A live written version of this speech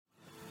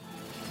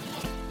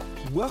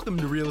Welcome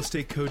to Real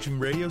Estate Coaching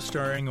Radio,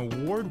 starring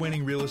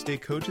award-winning real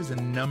estate coaches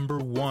and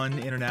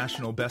 #1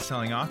 international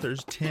best-selling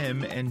authors,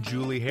 Tim and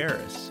Julie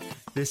Harris.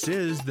 This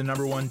is the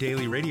 #1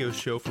 daily radio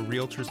show for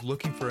realtors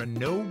looking for a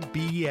no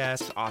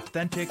BS,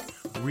 authentic,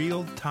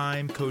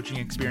 real-time coaching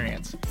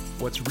experience.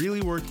 What's really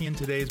working in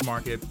today's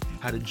market,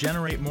 how to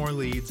generate more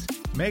leads,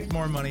 make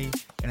more money,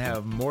 and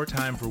have more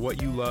time for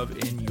what you love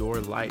in your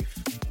life.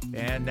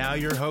 And now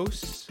your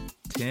hosts,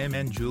 Tim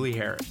and Julie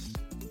Harris.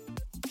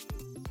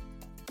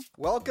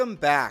 Welcome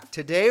back.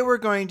 Today we're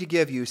going to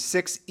give you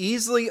 6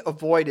 easily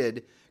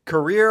avoided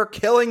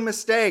career-killing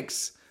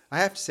mistakes. I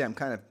have to say I'm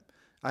kind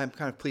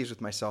of pleased with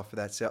myself for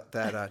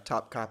that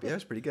top copy. That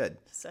was pretty good.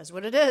 Says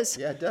what it is.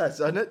 Yeah, it does,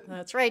 doesn't it?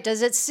 That's right.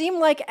 Does it seem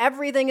like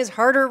everything is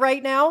harder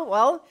right now?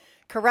 Well,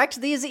 correct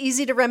these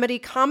easy-to-remedy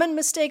common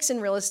mistakes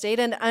in real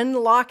estate and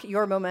unlock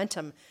your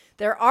momentum.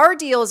 There are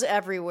deals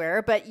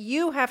everywhere, but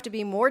you have to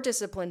be more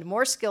disciplined,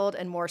 more skilled,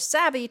 and more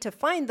savvy to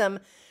find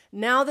them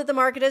now that the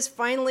market has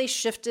finally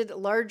shifted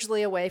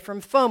largely away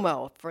from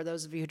FOMO. For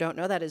those of you who don't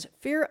know, that is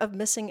fear of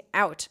missing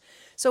out.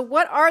 So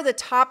what are the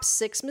top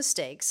 6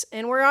 mistakes?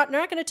 And we're not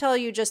going to tell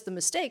you just the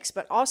mistakes,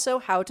 but also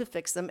how to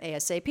fix them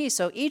ASAP.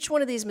 So each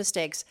one of these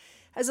mistakes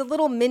has a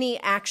little mini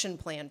action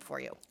plan for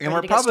you. And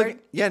we're probably,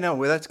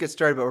 let's get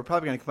started, but we're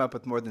probably going to come up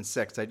with more than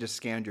 6. I just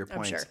scanned your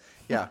points. I'm sure.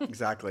 Yeah,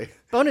 exactly.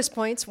 Bonus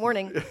points,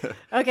 warning.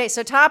 Okay,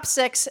 so top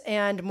 6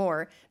 and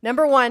more.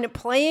 #1,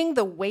 playing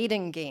the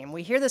waiting game.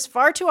 We hear this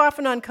far too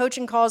often on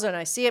coaching calls, and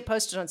I see it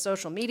posted on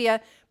social media.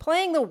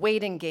 Playing the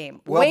waiting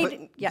game.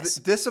 Yes.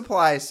 This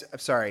applies,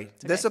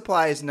 This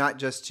applies not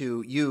just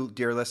to you,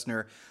 dear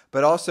listener,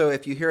 but also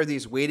if you hear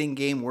these waiting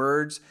game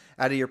words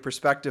out of your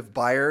prospective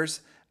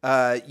buyers,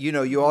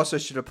 you also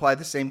should apply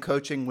the same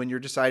coaching when you're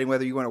deciding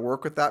whether you want to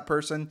work with that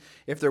person.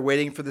 If they're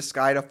waiting for the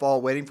sky to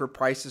fall, waiting for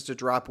prices to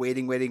drop,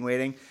 waiting.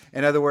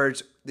 In other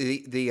words,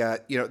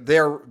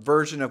 their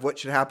version of what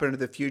should happen in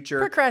the future.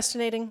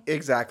 Procrastinating.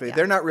 Exactly. Yeah.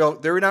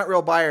 They're not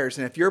real buyers.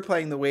 And if you're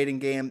playing the waiting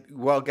game,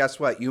 well, guess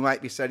what? You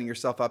might be setting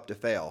yourself up to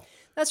fail.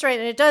 That's right.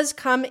 And it does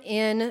come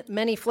in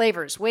many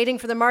flavors. Waiting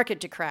for the market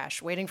to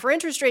crash, waiting for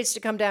interest rates to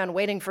come down,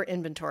 waiting for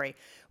inventory.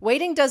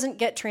 Waiting doesn't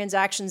get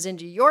transactions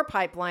into your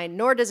pipeline,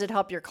 nor does it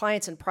help your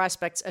clients and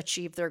prospects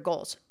achieve their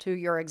goals, to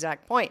your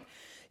exact point.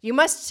 You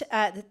must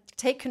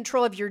take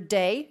control of your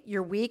day,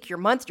 your week, your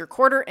month, your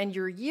quarter, and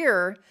your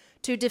year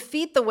to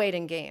defeat the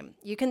waiting game.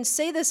 You can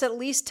say this at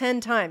least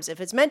 10 times.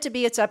 If it's meant to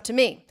be, it's up to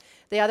me.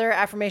 The other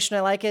affirmation I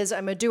like is,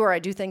 I'm a doer. I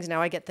do things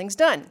now. I get things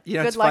done.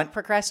 Good luck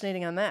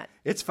procrastinating on that.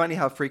 It's funny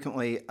how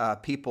frequently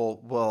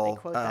people will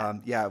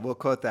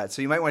quote that.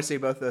 So you might want to say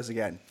both of those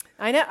again.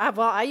 I know.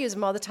 Well, I use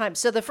them all the time.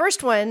 So the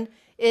first one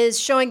is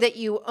showing that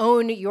you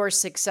own your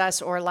success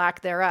or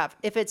lack thereof.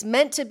 If it's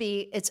meant to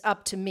be, it's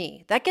up to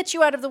me. That gets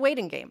you out of the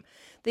waiting game.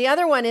 The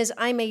other one is,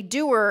 I'm a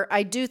doer.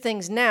 I do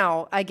things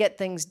now. I get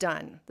things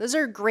done. Those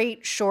are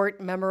great, short,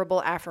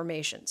 memorable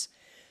affirmations.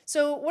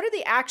 So what are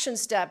the action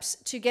steps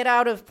to get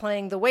out of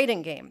playing the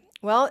waiting game?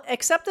 Well,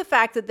 accept the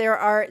fact that there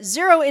are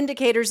 0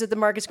 indicators that the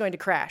market's going to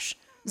crash.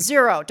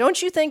 0.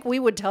 Don't you think we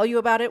would tell you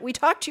about it? We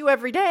talk to you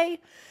every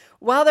day.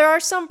 While there are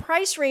some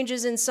price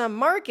ranges in some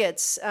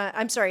markets,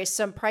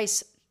 some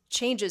price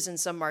changes in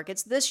some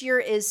markets, this year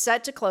is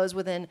set to close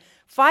within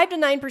 5 to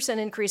 9%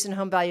 increase in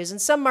home values,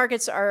 and some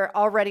markets are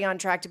already on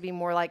track to be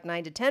more like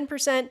 9 to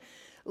 10%.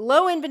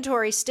 Low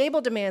inventory, stable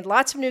demand,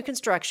 lots of new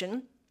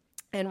construction,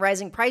 and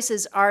rising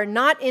prices are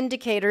not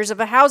indicators of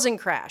a housing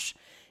crash.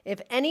 If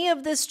any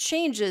of this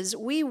changes,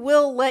 we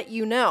will let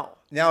you know.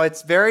 Now,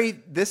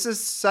 this is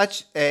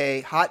such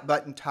a hot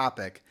button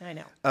topic. I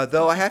know.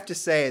 Though I have to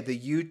say the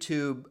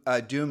YouTube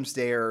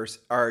doomsdayers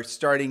are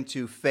starting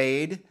to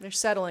fade. They're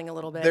settling a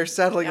little bit. A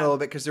little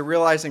bit because they're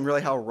realizing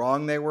really how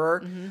wrong they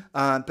were.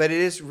 Mm-hmm. But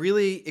it is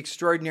really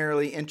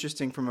extraordinarily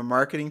interesting from a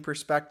marketing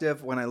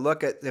perspective when I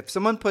look at, if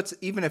someone puts,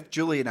 even if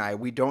Julie and I,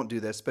 we don't do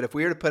this, but if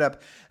we were to put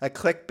up a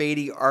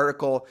clickbaity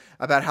article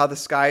about how the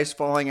sky is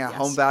falling and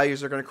home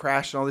values are going to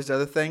crash and all these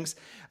other things,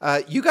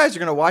 you guys are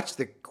going to watch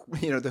the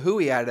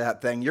hooey out of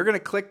that thing. You're going to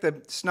click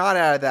the snot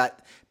out of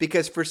that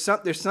because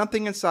there's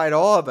something inside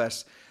all of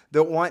us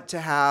that want to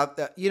have,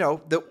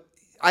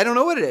 I don't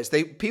know what it is.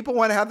 People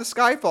want to have the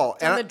sky fall.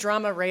 On the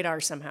drama radar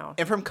somehow.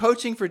 And from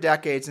coaching for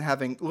decades and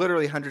having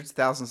literally hundreds of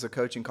thousands of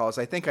coaching calls,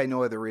 I think I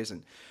know the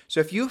reason.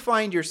 So if you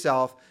find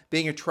yourself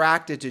being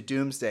attracted to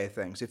doomsday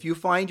things, if you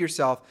find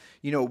yourself,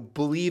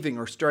 believing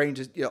or starting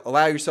to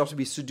allow yourself to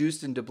be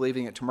seduced into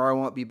believing that tomorrow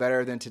won't be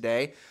better than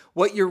today,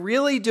 what you're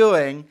really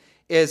doing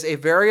is a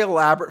very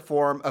elaborate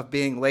form of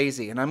being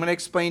lazy. And I'm going to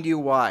explain to you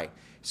why.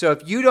 So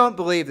if you don't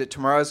believe that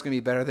tomorrow is going to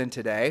be better than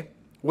today,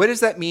 what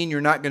does that mean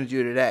you're not going to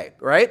do today,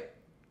 right?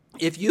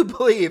 If you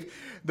believe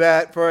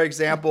that, for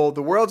example,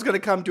 the world's going to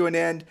come to an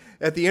end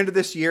at the end of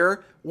this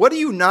year, What are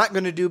you not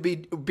going to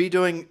be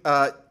doing,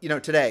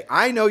 today?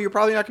 I know you're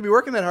probably not going to be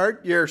working that hard.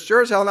 You're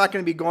sure as hell not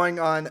going to be going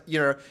on,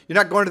 you're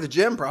not going to the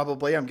gym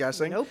probably, I'm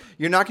guessing. Nope.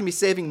 You're not going to be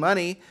saving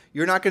money.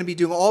 You're not going to be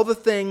doing all the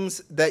things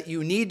that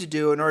you need to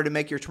do in order to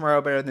make your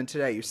tomorrow better than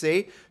today, you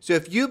see? So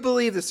if you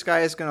believe the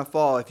sky is going to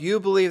fall, if you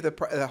believe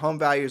the home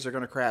values are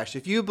going to crash,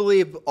 if you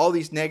believe all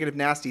these negative,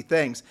 nasty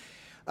things,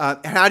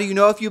 how do you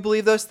know if you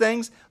believe those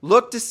things?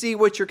 Look to see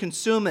what you're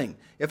consuming.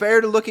 If I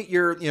were to look at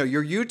your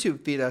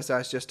YouTube feed, as I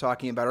was just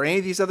talking about, or any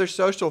of these other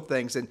social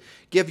things, and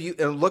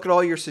look at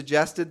all your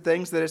suggested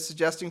things that it's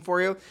suggesting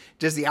for you,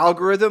 does the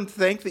algorithm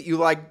think that you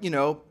like,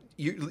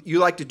 you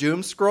like to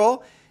doom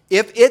scroll?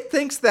 If it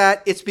thinks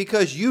that, it's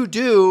because you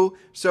do.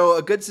 So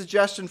a good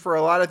suggestion for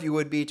a lot of you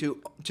would be to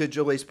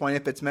Julie's point,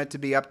 if it's meant to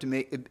be up to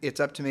me,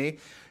 it's up to me.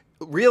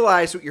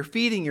 Realize what you're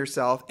feeding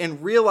yourself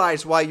and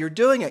realize why you're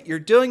doing it. You're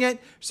doing it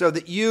so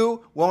that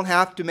you won't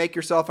have to make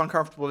yourself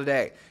uncomfortable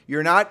today.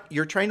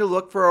 You're trying to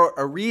look for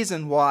a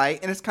reason why,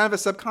 and it's kind of a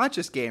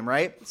subconscious game,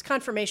 right? It's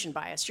confirmation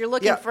bias. You're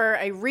looking for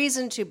a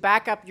reason to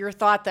back up your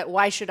thought that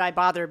why should I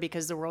bother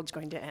because the world's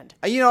going to end.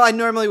 I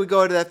normally would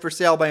go to that for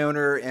sale by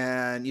owner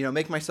and,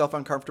 make myself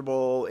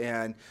uncomfortable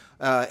and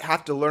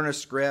have to learn a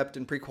script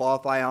and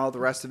pre-qualify and all the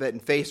rest of it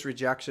and face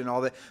rejection,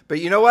 all that. But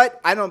you know what?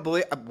 I don't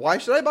believe, why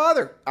should I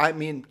bother? I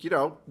mean,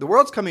 the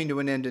world's coming to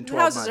an end in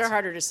 12 months. Houses are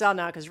harder to sell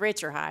now because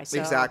rates are high. So,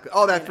 exactly.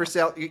 All that for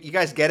sale. You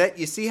guys get it?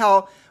 You see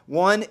how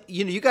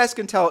you guys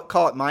can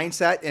call it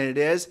mindset, and it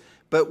is,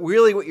 but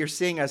really what you're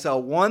seeing is how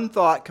one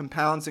thought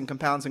compounds and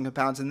compounds and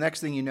compounds. And the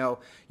next thing you know,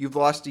 you've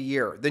lost a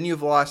year. Then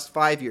you've lost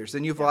 5 years.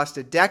 Then you've lost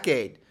a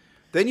decade.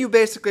 Then you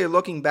basically are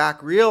looking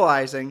back,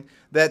 realizing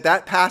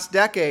that past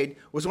decade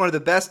was one of the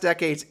best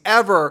decades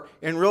ever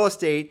in real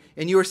estate,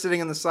 and you were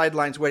sitting on the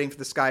sidelines waiting for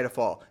the sky to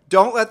fall.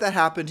 Don't let that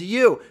happen to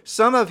you.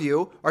 Some of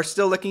you are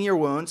still licking your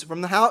wounds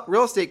from the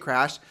real estate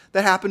crash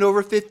that happened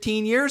over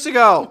 15 years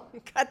ago.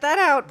 Cut that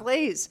out,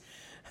 please.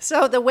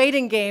 So the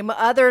waiting game,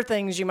 other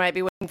things you might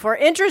be waiting for.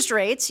 Interest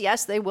rates,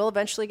 yes, they will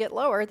eventually get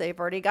lower. They've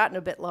already gotten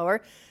a bit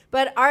lower.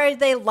 But are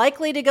they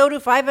likely to go to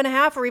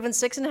 5.5 or even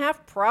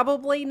 6.5?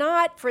 Probably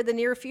not for the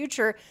near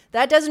future.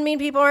 That doesn't mean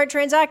people aren't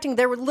transacting.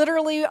 There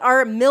literally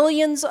are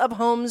millions of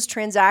homes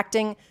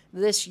transacting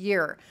this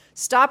year.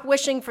 Stop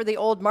wishing for the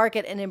old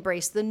market and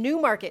embrace the new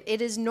market. It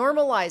is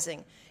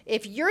normalizing.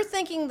 If you're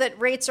thinking that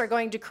rates are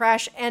going to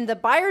crash and the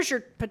buyers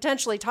you're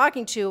potentially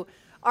talking to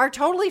are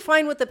totally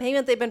fine with the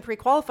payment they've been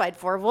pre-qualified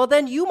for, well,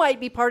 then you might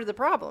be part of the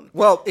problem.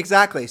 Well,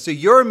 exactly. So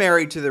you're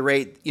married to the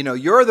rate,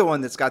 you're the one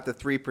that's got the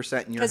 3% in your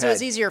head. Because it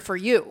was easier for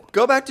you.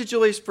 Go back to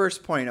Julie's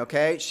first point,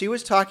 okay? She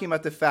was talking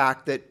about the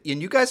fact that,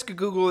 and you guys could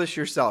Google this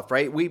yourself,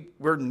 right? We're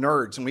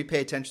nerds and we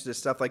pay attention to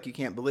stuff like you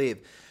can't believe.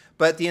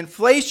 But the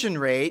inflation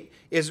rate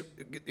is,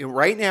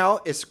 right now,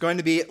 it's going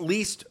to be at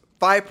least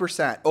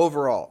 5%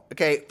 overall.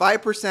 Okay, 5%,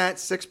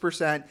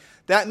 6%.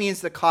 That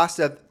means the cost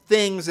of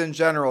things in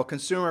general,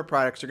 consumer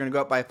products, are going to go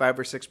up by 5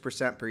 or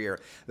 6% per year.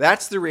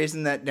 That's the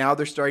reason that now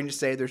they're starting to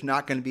say there's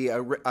not going to be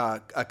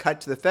a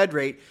cut to the Fed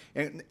rate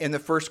in the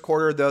first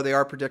quarter, though they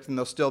are predicting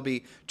there'll still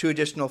be 2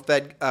 additional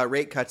Fed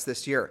rate cuts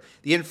this year.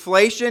 The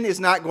inflation is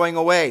not going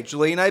away.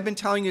 Julie and I have been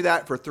telling you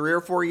that for 3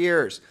 or 4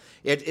 years.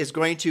 It is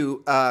going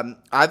to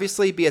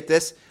obviously be at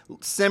this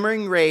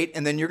simmering rate,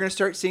 and then you're going to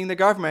start seeing the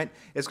government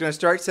is going to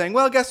start saying,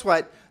 well, guess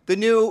what? The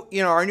new,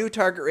 our new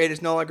target rate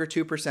is no longer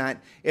 2%.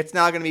 It's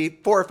now going to be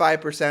 4 or 5%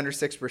 or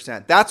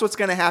 6%. That's what's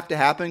going to have to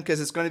happen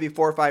because it's going to be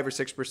 4 or 5 or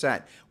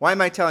 6%. Why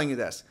am I telling you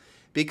this?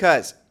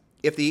 Because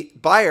if the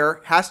buyer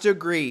has to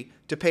agree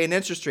to pay an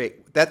interest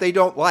rate that they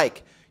don't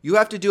like, you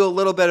have to do a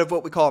little bit of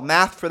what we call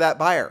math for that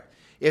buyer.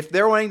 If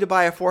they're wanting to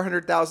buy a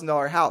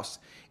 $400,000 house,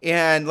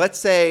 and let's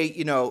say,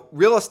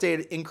 real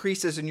estate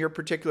increases in your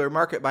particular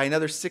market by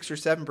another 6 or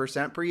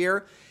 7% per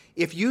year,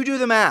 if you do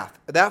the math,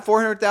 that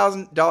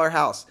 $400,000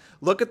 house,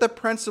 look at the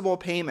principal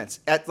payments.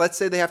 Let's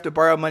say they have to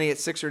borrow money at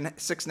 6 or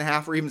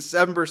 6.5 or even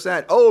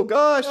 7%. Oh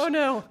gosh! Oh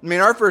no! I mean,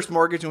 our first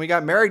mortgage when we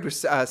got married was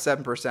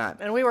 7%,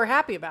 and we were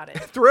happy about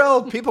it.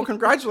 Thrilled! People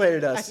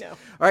congratulated us. I know. All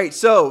right.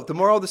 So the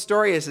moral of the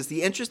story is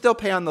the interest they'll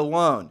pay on the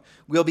loan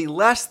will be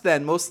less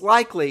than, most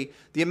likely,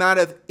 the amount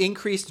of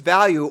increased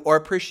value or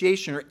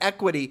appreciation or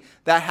equity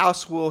that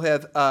house will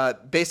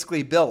have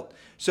basically built.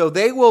 So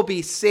they will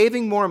be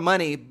saving more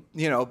money,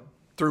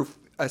 through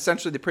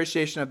essentially the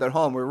appreciation of that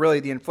home, or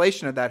really the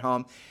inflation of that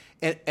home,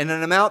 and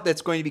an amount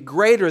that's going to be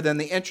greater than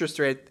the interest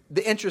rate,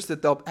 the interest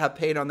that they'll have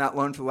paid on that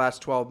loan for the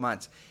last 12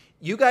 months.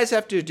 You guys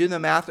have to do the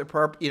math,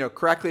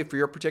 correctly for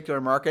your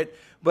particular market,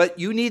 but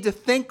you need to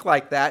think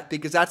like that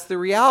because that's the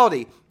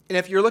reality. And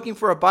if you're looking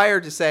for a buyer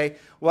to say,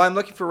 well, I'm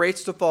looking for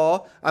rates to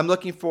fall, I'm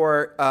looking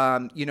for,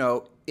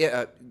 home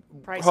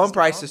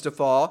prices to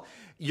fall,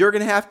 you're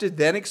going to have to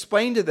then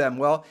explain to them,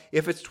 well,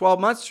 if it's 12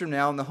 months from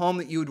now and the home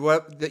that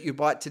you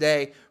bought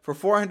today for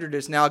 $400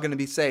 is now going to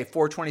be, say,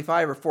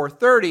 $425 or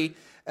 $430,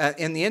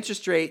 and the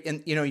interest rate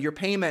and your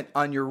payment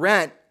on your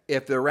rent,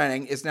 if they're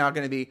renting, is now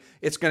going to be,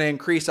 it's going to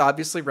increase.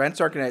 Obviously, rents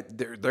are going to,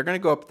 they're going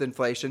to go up with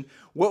inflation.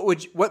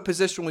 What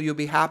position will you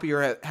be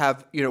happier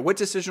have? What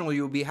decision will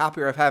you be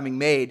happier of having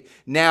made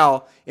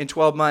now in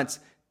 12 months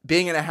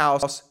being in a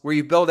house where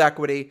you build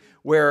equity,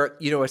 where,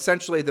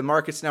 essentially the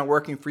market's now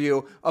working for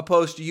you,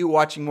 opposed to you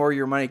watching more of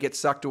your money get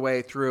sucked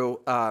away through,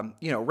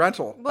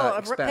 rental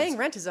expense. Paying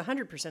rent is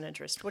 100%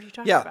 interest. What are you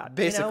talking Yeah, about?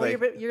 basically.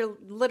 You're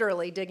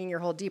literally digging your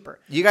hole deeper.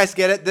 You guys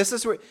get it? This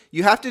is where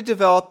you have to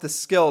develop the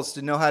skills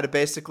to know how to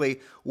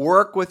basically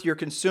work with your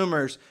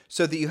consumers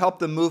so that you help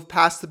them move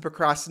past the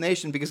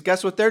procrastination, because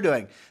guess what they're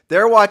doing?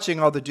 They're watching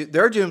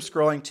they're doom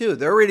scrolling too.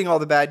 They're reading all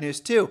the bad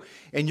news too.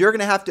 And you're going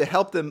to have to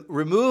help them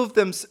remove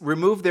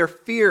their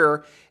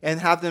fear and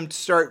have them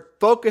start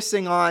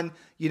focusing on,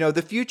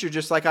 the future,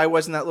 just like I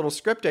was in that little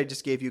script I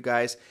just gave you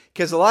guys.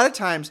 Because a lot of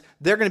times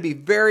they're going to be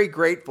very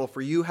grateful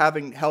for you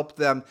having helped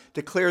them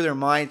to clear their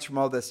minds from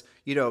all this,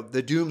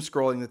 the doom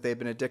scrolling that they've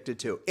been addicted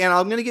to. And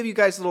I'm going to give you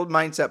guys a little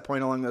mindset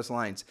point along those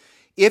lines.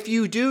 If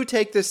you do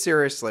take this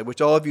seriously,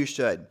 which all of you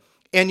should,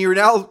 and you're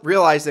now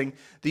realizing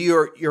that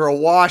you're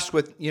awash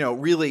with,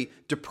 really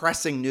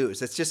depressing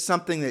news. It's just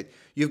something that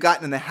you've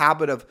gotten in the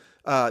habit of,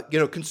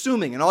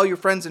 consuming, and all your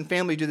friends and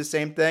family do the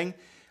same thing.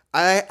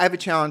 I have a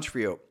challenge for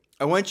you.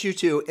 I want you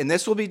to, and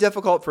this will be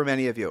difficult for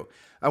many of you,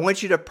 I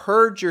want you to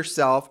purge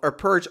yourself or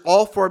purge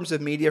all forms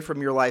of media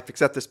from your life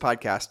except this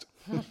podcast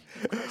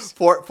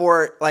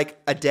for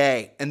like a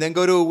day, and then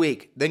go to a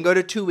week, then go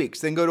to 2 weeks,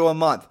 then go to a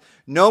month.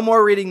 No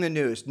more reading the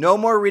news. No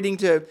more reading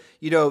to,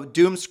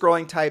 doom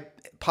scrolling type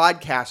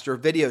podcasts or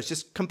videos.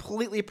 Just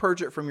completely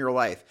purge it from your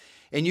life.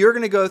 And you're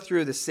going to go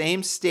through the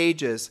same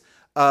stages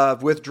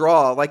of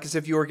withdrawal, like as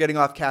if you were getting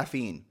off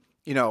caffeine.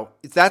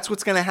 That's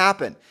what's going to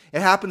happen.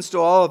 It happens to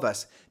all of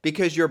us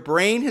because your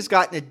brain has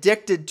gotten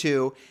addicted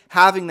to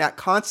having that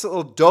constant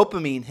little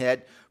dopamine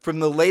hit from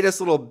the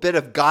latest little bit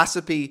of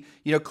gossipy,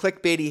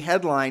 clickbaity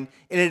headline,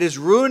 and it is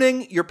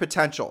ruining your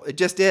potential. It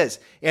just is.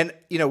 And,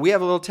 we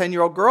have a little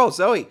 10-year-old girl,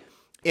 Zoe,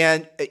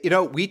 and,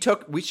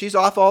 she's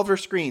off all of her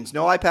screens.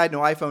 No iPad, no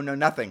iPhone, no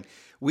nothing.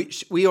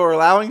 We are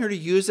allowing her to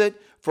use it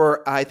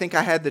for, I think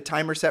I had the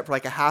timer set for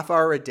like a half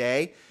hour a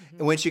day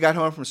when she got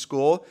home from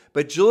school.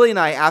 But Julie and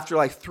I, after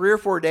like 3 or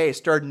 4 days,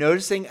 started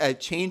noticing a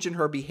change in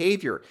her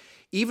behavior.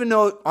 Even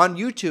though on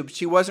YouTube,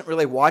 she wasn't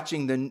really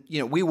watching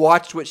we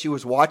watched what she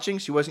was watching.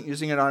 She wasn't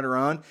using it on her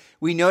own.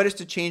 We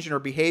noticed a change in her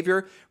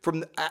behavior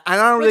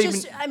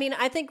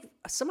I think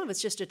some of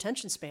it's just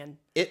attention span.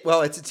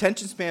 It's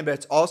attention span, but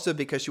it's also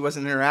because she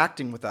wasn't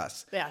interacting with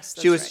us. Yes,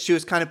 she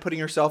was kind of putting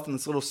herself in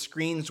this little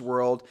screens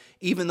world,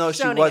 even though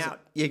she wasn't.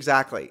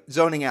 Exactly,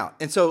 zoning out.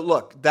 And so,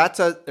 look,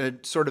 that's a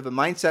sort of a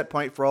mindset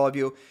point for all of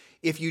you.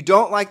 If you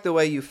don't like the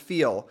way you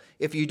feel,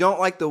 if you don't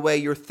like the way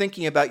you're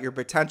thinking about your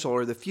potential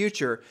or the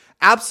future,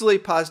 absolutely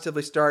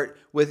positively start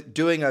with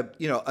doing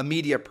a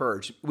media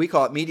purge. We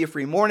call it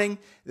media-free morning,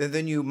 and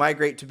then you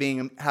migrate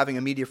to having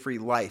a media-free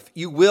life.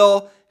 You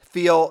will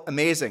feel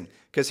amazing,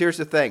 because here's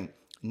the thing.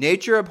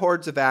 Nature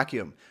abhors a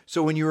vacuum.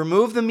 So when you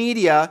remove the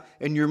media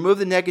and you remove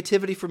the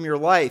negativity from your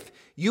life,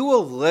 you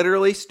will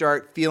literally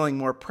start feeling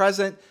more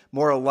present,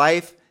 more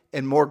alive,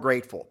 and more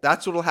grateful.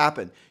 That's what will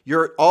happen.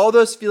 All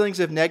those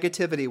feelings of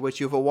negativity, which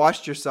you've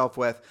awashed yourself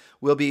with,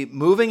 will be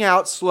moving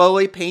out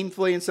slowly,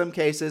 painfully in some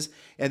cases,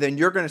 and then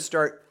you're going to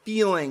start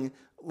feeling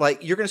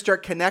like you're going to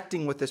start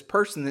connecting with this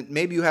person that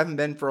maybe you haven't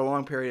been for a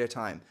long period of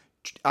time.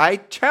 I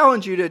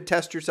challenge you to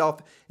test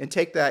yourself and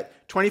take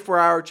that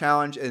 24-hour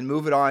challenge and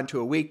move it on to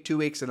a week, 2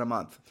 weeks, and a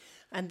month.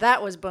 And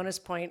that was bonus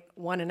point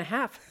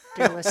 1.5,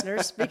 dear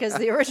listeners, because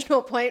the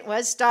original point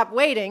was stop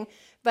waiting.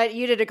 But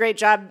you did a great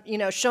job,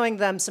 showing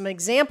them some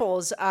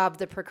examples of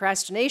the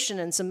procrastination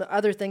and some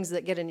other things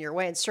that get in your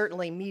way. And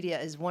certainly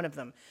media is one of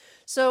them.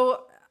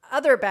 So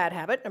other bad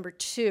habit, number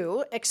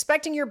 2,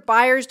 expecting your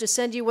buyers to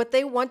send you what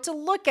they want to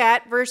look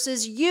at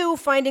versus you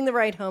finding the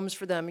right homes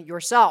for them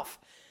yourself.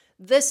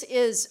 This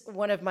is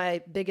one of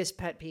my biggest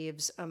pet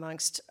peeves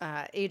amongst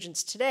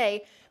agents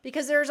today,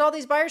 because there's all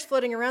these buyers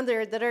floating around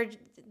there that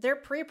they're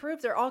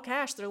pre-approved, they're all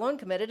cash, they're loan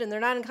committed, and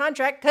they're not in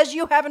contract because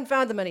you haven't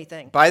found them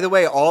anything. By the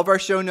way, all of our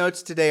show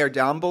notes today are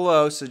down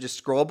below, so just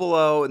scroll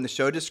below in the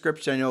show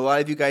description. I know a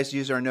lot of you guys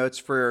use our notes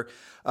for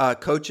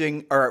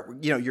coaching or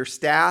your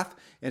staff,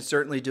 and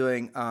certainly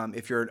doing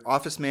if you're an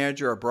office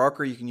manager or a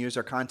broker, you can use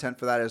our content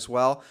for that as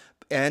well.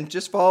 And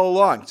just follow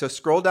along. So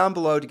scroll down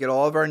below to get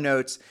all of our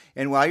notes.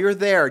 And while you're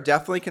there,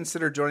 definitely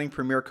consider joining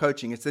Premier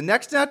Coaching. It's the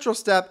next natural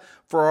step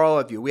for all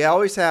of you. We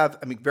always have,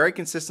 very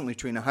consistently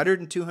between 100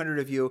 and 200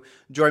 of you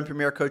join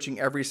Premier Coaching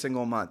every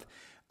single month.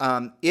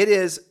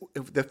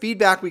 The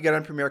feedback we get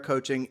on Premier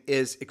Coaching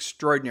is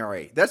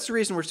extraordinary. That's the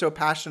reason we're so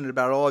passionate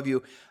about all of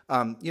you,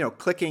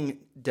 clicking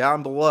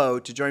down below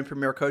to join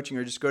Premier Coaching,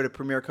 or just go to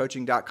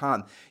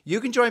premiercoaching.com.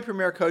 You can join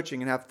Premier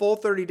Coaching and have full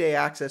 30-day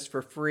access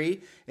for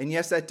free. And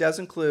yes, that does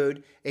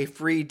include a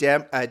free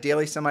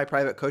daily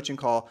semi-private coaching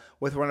call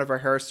with one of our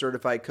Harris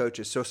certified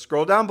coaches. So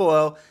scroll down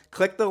below,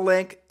 click the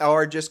link,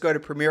 or just go to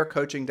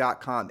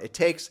premiercoaching.com.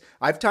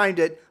 I've timed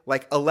it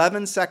like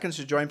 11 seconds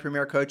to join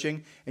Premier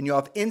Coaching, and you'll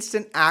have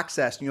instant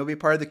access, and you'll be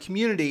part of the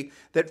community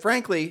that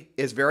frankly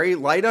is very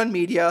light on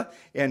media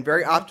and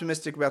very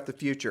optimistic about the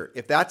future.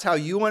 If that's how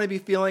you want to be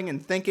feeling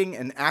and thinking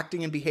and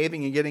acting and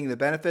behaving and getting the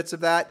benefits of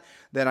that,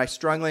 then I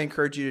strongly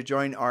encourage you to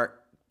join our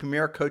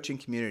Premier Coaching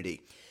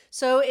community.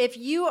 So if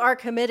you are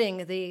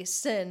committing the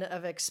sin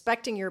of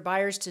expecting your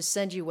buyers to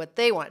send you what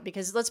they want,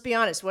 because let's be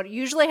honest, what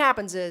usually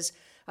happens is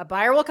a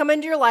buyer will come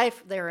into your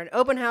life, they're an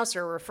open house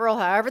or a referral,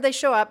 however they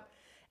show up,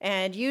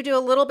 and you do a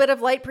little bit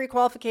of light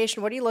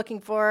pre-qualification. What are you looking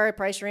for?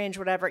 Price range,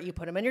 whatever. You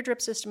put them in your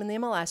drip system in the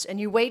MLS, and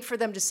you wait for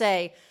them to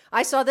say,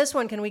 I saw this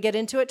one. Can we get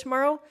into it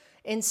tomorrow?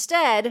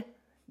 Instead,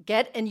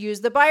 get and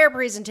use the buyer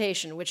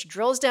presentation, which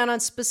drills down on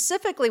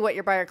specifically what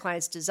your buyer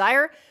clients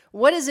desire.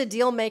 What is a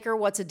deal maker?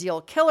 What's a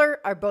deal killer?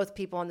 Are both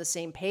people on the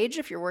same page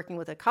if you're working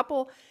with a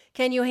couple?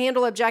 Can you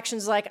handle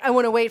objections like, I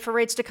want to wait for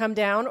rates to come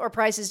down or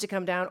prices to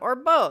come down, or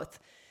both?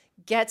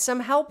 Get some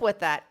help with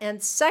that.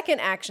 And second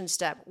action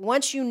step,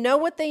 once you know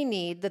what they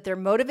need, that they're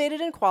motivated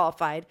and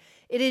qualified,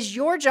 it is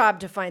your job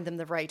to find them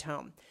the right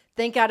home.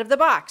 Think out of the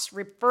box.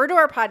 Refer to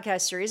our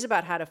podcast series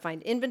about how to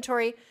find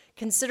inventory.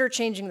 Consider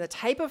changing the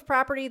type of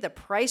property, the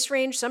price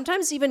range.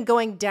 Sometimes even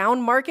going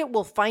down market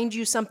will find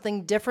you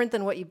something different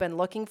than what you've been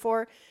looking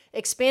for.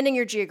 Expanding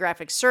your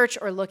geographic search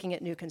or looking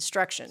at new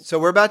construction. So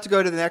we're about to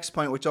go to the next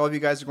point, which all of you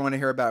guys are going to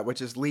hear about,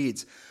 which is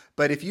leads.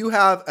 But if you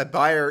have a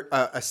buyer,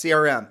 a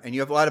CRM, and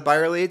you have a lot of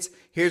buyer leads,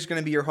 here's going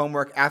to be your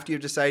homework after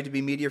you've decided to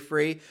be media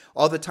free.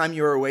 All the time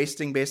you are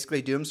wasting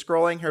basically doom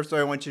scrolling, here's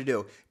what I want you to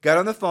do. Get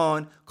on the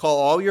phone, call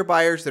all your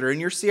buyers that are in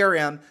your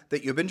CRM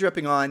that you've been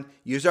dripping on,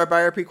 use our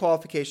buyer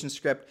pre-qualification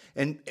script,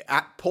 and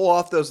pull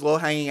off those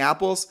low-hanging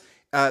apples.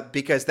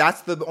 Because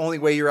that's the only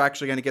way you're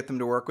actually going to get them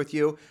to work with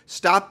you.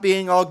 Stop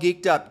being all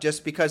geeked up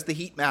just because the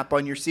heat map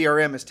on your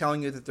CRM is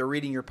telling you that they're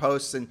reading your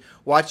posts and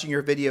watching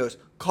your videos.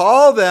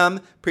 Call them,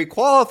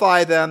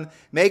 pre-qualify them,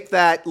 make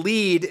that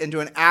lead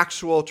into an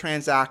actual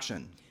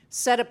transaction.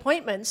 Set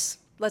appointments,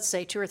 let's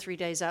say 2 or 3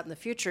 days out in the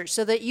future,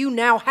 so that you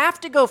now have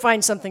to go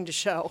find something to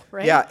show,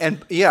 right?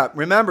 Yeah,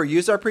 remember,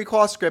 use our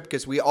pre-qual script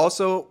because we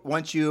also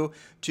want you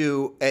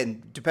to,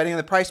 and depending on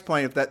the price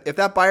point, if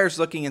that buyer's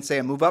looking and say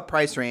a move up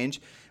price range,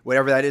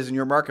 whatever that is in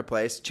your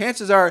marketplace,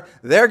 chances are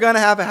they're going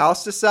to have a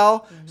house to sell.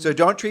 Mm-hmm. So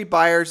don't treat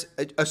buyers,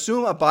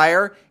 assume a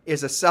buyer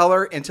is a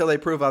seller until they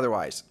prove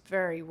otherwise.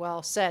 Very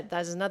well said.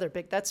 That's another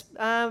that's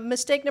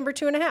mistake number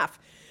 2.5.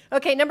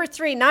 Okay, number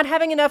 3, not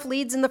having enough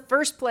leads in the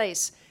first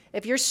place.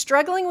 If you're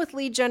struggling with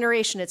lead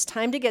generation, it's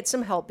time to get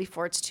some help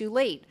before it's too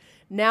late.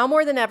 Now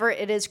more than ever,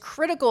 it is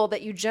critical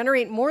that you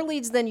generate more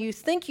leads than you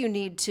think you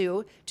need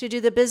to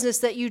do the business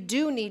that you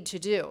do need to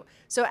do.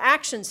 So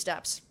action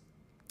steps.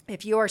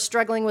 If you are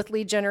struggling with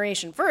lead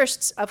generation,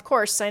 first, of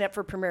course, sign up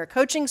for Premier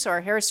Coaching so our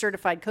Harris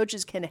certified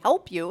coaches can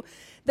help you.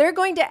 They're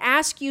going to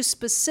ask you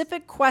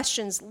specific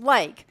questions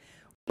like,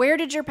 where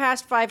did your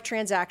past 5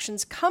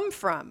 transactions come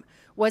from?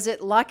 Was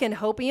it luck and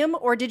hopium,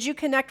 or did you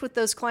connect with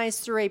those clients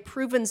through a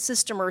proven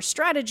system or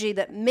strategy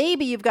that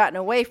maybe you've gotten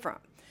away from?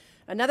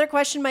 Another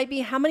question might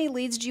be, how many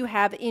leads do you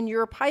have in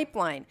your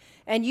pipeline?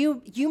 And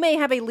you may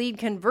have a lead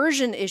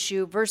conversion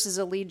issue versus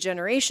a lead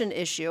generation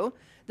issue.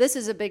 This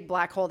is a big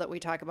black hole that we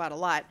talk about a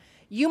lot.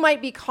 You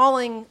might be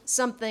calling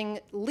something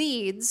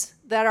leads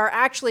that are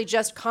actually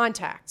just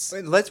contacts.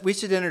 We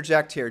should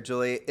interject here,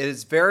 Julie. It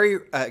is very,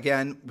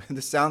 again,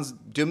 this sounds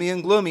doomy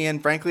and gloomy,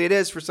 and frankly it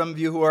is for some of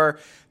you who are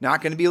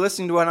not going to be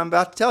listening to what I'm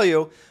about to tell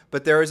you,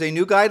 but there is a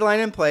new guideline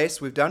in place.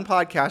 We've done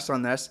podcasts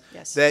on this,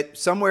 yes, that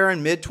somewhere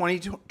in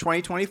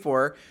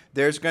mid-2024,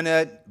 there's going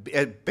to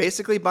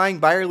basically buying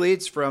buyer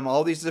leads from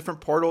all these different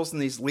portals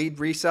and these lead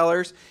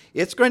resellers.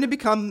 It's going to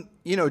become,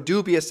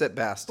 dubious at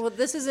best. Well,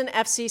 this is an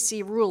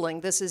FCC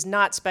ruling. This is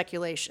not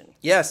speculation.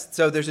 Yes.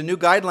 So there's a new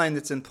guideline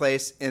that's in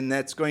place, and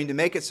that's going to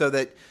make it so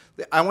that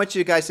I want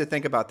you guys to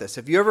think about this.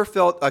 If you ever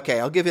felt, okay,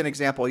 I'll give you an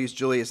example. I'll use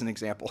Julie as an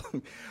example.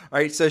 All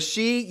right. So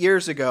she,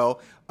 years ago,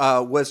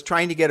 was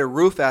trying to get a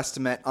roof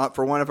estimate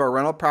for one of our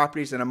rental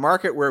properties in a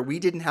market where we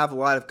didn't have a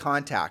lot of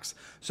contacts.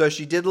 So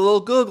she did a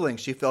little Googling.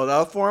 She filled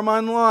out a form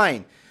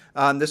online.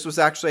 This was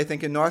actually, I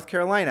think, in North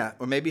Carolina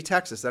or maybe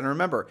Texas. I don't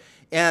remember.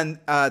 And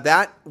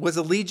that was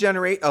a lead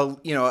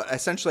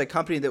essentially a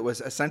company that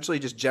was essentially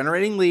just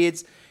generating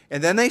leads.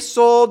 And then they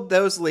sold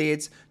those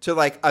leads to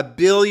like 1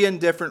 billion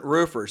different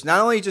roofers. Not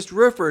only just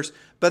roofers,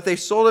 but they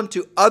sold them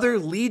to other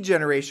lead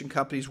generation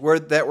companies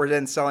that were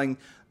then selling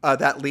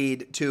that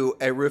lead to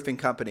a roofing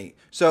company.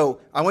 So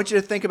I want you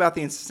to think about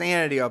the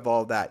insanity of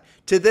all that.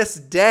 To this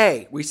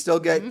day, we still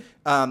get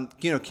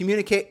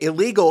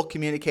illegal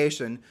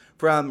communication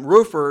from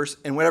roofers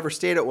in whatever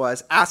state it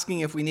was, asking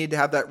if we need to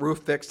have that roof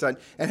fixed on.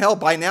 And hell,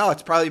 by now,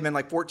 it's probably been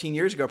like 14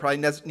 years ago, probably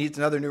needs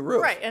another new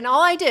roof. Right, and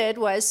all I did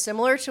was,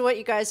 similar to what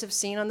you guys have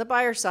seen on the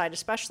buyer side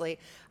especially,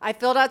 I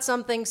filled out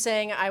something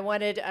saying I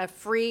wanted a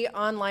free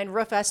online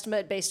roof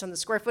estimate based on the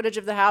square footage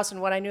of the house and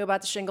what I knew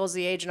about the shingles,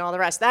 the age, and all the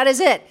rest. That is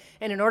it.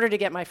 And in order to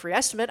get my free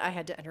estimate, I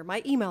had to enter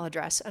my email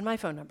address and my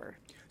phone number.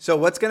 So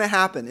what's going to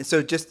happen? And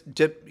so just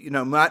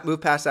not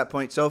move past that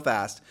point so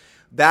fast.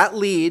 That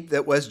lead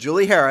that was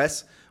Julie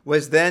Harris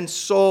was then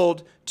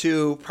sold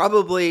to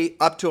probably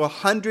up to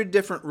 100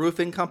 different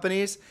roofing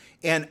companies.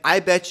 And I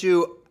bet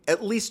you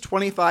at least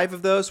 25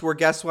 of those were,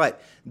 guess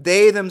what?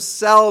 They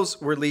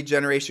themselves were lead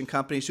generation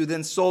companies who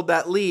then sold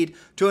that lead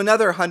to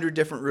another 100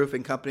 different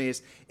roofing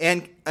companies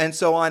and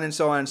so on and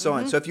so on and so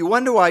on. So if you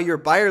wonder why your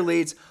buyer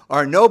leads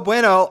are no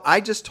bueno,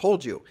 I just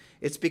told you.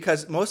 It's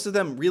because most of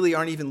them really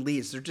aren't even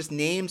leads. They're just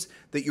names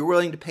that you're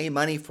willing to pay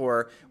money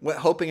for,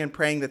 hoping and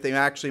praying that they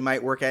actually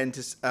might work out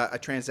into a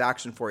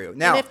transaction for you.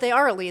 Now, and if they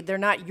are a lead, they're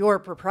not your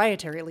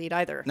proprietary lead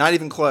either. Not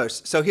even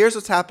close. So here's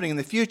what's happening in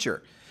the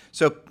future.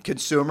 So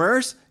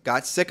consumers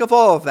got sick of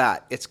all of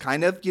that. It's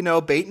kind of,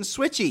 bait and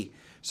switchy.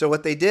 So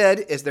what they did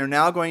is they're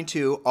now going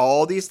to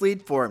all these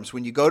lead forms.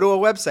 When you go to a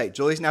website,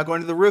 Julie's now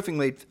going to the roofing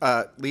lead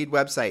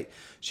website.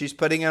 She's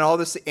putting in all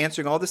this,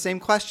 answering all the same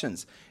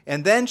questions.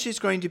 And then she's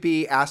going to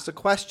be asked a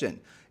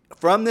question.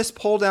 From this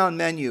pull-down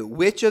menu,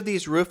 which of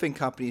these roofing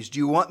companies do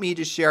you want me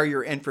to share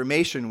your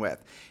information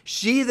with?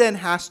 She then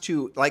has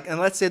to, and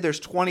let's say there's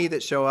 20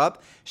 that show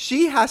up,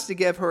 she has to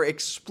give her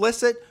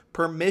explicit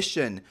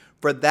permission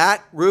for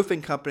that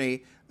roofing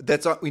company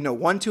that's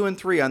 1, 2, and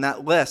 3 on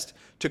that list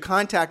to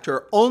contact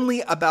her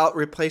only about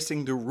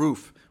replacing the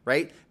roof,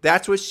 right?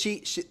 That's what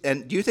she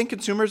and do you think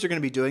consumers are going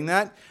to be doing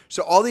that?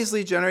 So all these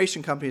lead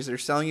generation companies that are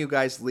selling you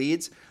guys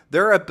leads,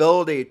 their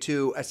ability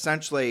to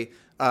essentially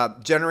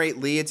generate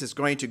leads is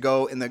going to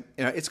go in the,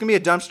 it's going to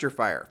be a dumpster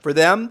fire for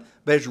them,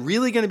 but it's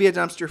really going to be a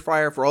dumpster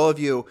fire for all of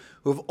you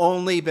who've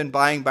only been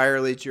buying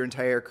buyer leads your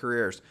entire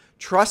careers.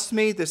 Trust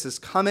me, this is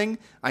coming.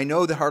 I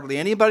know that hardly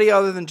anybody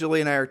other than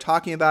Julie and I are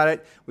talking about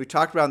it. We've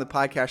talked about it on the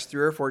podcast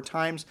 3 or 4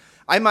 times.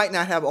 I might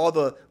not have all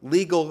the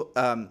legal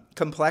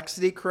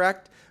complexity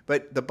correct,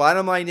 but the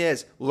bottom line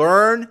is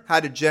learn how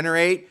to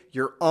generate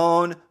your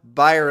own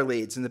buyer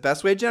leads. And the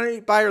best way to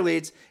generate buyer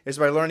leads is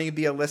by learning to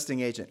be a listing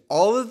agent.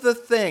 All of the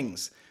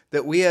things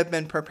that we have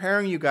been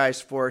preparing you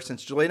guys for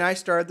since Julie and I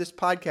started this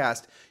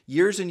podcast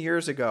years and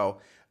years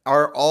ago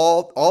are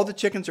all the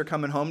chickens are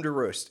coming home to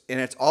roost. And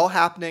it's all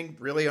happening,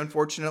 really,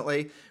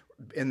 unfortunately,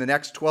 in the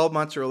next 12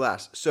 months or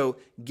less. So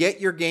get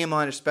your game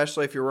on,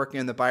 especially if you're working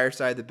on the buyer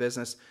side of the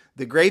business.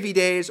 The gravy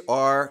days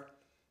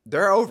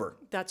they're over.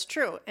 That's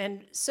true.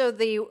 And so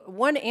the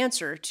one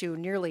answer to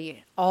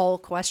nearly all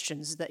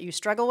questions that you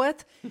struggle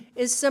with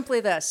is simply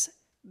this: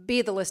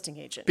 be the listing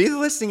agent. Be the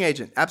listing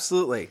agent.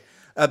 Absolutely.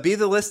 Be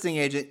the listing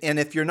agent. And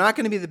if you're not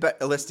going to be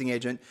the listing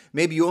agent,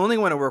 maybe you only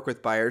want to work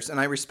with buyers. And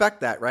I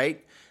respect that,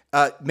 right?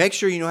 Make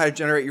sure you know how to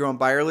generate your own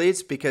buyer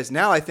leads, because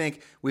now I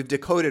think we've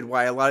decoded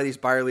why a lot of these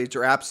buyer leads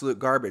are absolute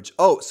garbage.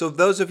 Oh, so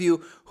those of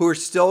you who are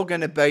still going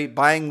to be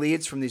buying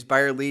leads from these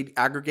buyer lead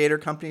aggregator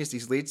companies,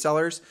 these lead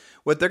sellers,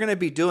 what they're going to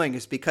be doing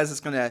is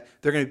because they're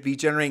going to be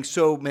generating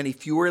so many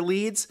fewer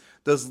leads,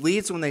 those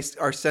leads, when they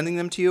are sending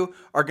them to you,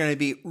 are going to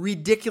be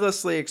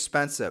ridiculously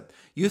expensive.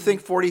 You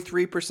think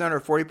 43% or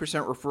 40%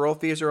 referral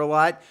fees are a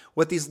lot?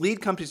 What these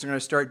lead companies are going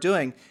to start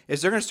doing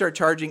is they're going to start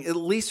charging at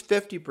least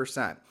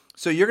 50%.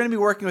 So you're going to be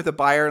working with a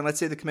buyer, and let's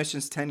say the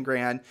commission's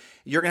 $10,000.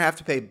 You're going to have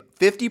to pay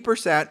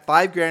 50%,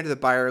 $5,000 to the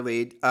buyer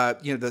lead,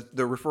 the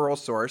referral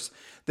source.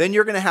 Then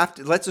you're going to have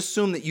to, let's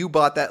assume that you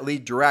bought that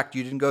lead direct.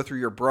 You didn't go through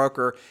your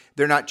broker.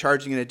 They're not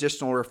charging an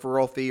additional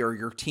referral fee, or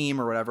your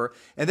team or whatever.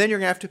 And then you're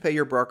going to have to pay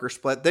your broker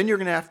split. Then you're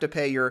going to have to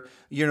pay your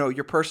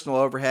personal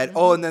overhead. Mm-hmm.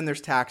 Oh, and then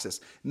there's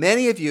taxes.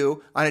 Many of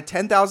you on a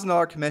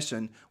 $10,000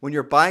 commission, when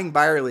you're buying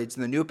buyer leads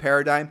in the new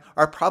paradigm,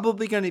 are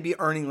probably going to be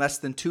earning less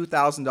than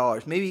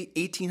 $2,000, maybe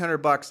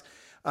 $1,800.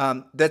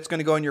 That's going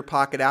to go in your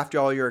pocket after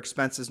all your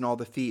expenses and all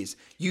the fees.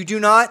 You do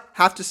not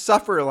have to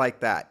suffer like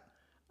that.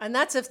 And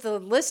that's if the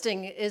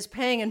listing is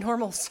paying a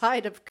normal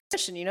side of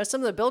commission. Some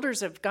of the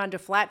builders have gone to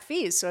flat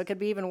fees, so it could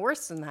be even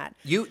worse than that.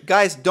 You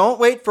guys, don't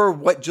wait for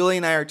what Julie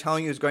and I are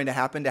telling you is going to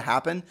happen,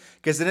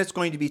 because then it's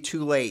going to be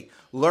too late.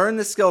 Learn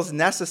the skills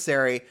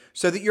necessary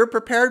so that you're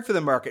prepared for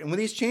the market. And when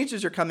these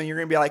changes are coming, you're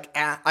going to be like,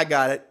 I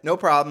got it. No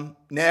problem.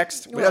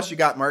 Next. What else you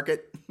got,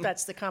 market?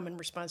 That's the common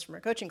response from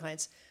our coaching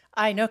clients.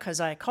 I know, because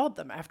I called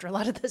them after a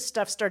lot of this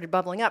stuff started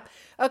bubbling up.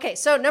 Okay,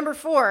 so number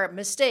 4,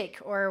 mistake,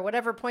 or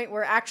whatever point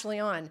we're actually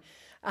on.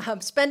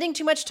 Spending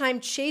too much time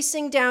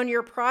chasing down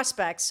your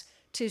prospects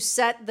to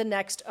set the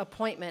next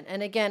appointment.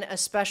 And again,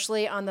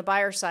 especially on the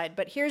buyer side.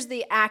 But here's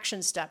the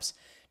action steps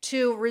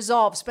to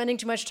resolve spending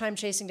too much time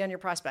chasing down your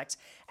prospects.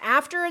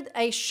 After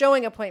a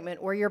showing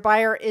appointment where your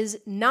buyer is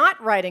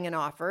not writing an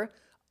offer,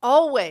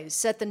 always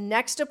set the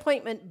next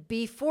appointment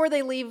before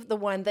they leave the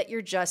one that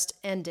you're just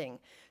ending.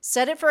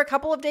 Set it for a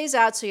couple of days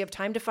out so you have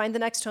time to find the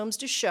next homes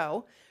to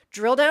show.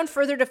 Drill down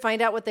further to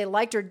find out what they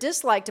liked or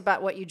disliked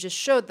about what you just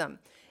showed them.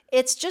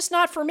 It's just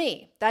not for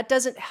me. That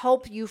doesn't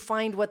help you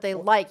find what they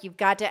like. You've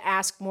got to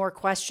ask more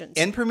questions.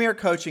 In Premier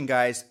Coaching,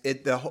 guys,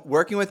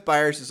 working with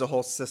buyers is a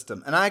whole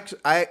system. And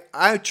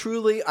I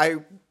truly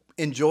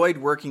enjoyed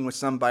working with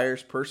some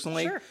buyers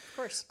personally. Sure, of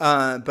course.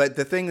 But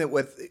the thing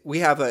that we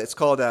have it's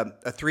called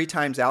a 3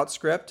 times out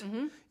script.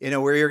 Mm-hmm.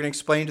 where you're going to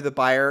explain to the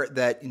buyer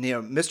that,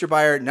 Mr.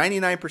 Buyer,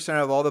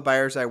 99% of all the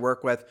buyers I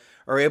work with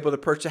are able to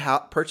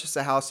purchase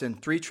a house in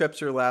 3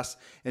 trips or less.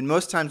 And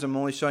most times I'm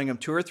only showing them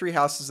 2 or 3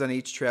 houses on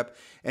each trip.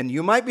 And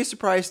you might be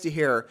surprised to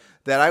hear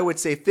that I would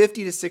say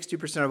 50 to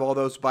 60% of all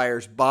those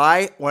buyers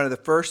buy one of the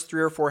first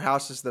 3 or 4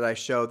 houses that I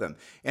show them.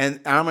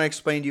 And I'm going to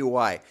explain to you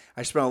why.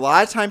 I spent a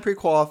lot of time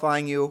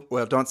pre-qualifying you.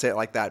 Well, don't say it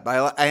like that.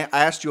 But I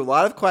asked you a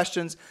lot of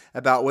questions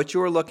about what you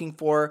were looking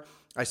for.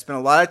 I spent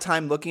a lot of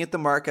time looking at the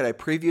market. I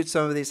previewed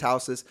some of these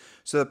houses.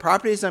 So the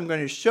properties I'm going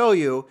to show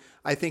you,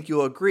 I think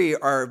you'll agree,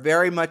 are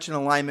very much in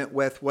alignment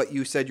with what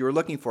you said you were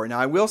looking for. Now,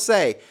 I will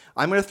say,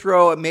 I'm going to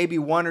throw maybe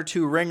 1 or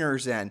 2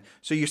 ringers in.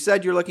 So you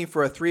said you're looking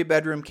for a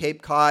 3-bedroom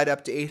Cape Cod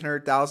up to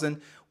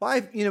 $800,000. Well,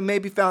 I've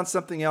maybe found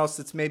something else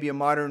that's maybe a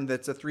modern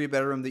that's a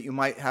 3-bedroom that you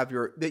might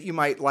that you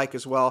might like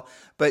as well.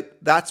 But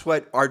that's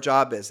what our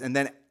job is. And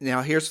then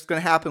now here's what's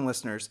going to happen,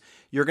 listeners.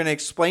 You're going to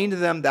explain to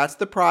them that's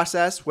the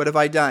process. What have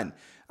I done?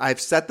 I've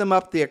set them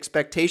up the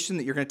expectation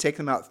that you're going to take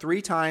them out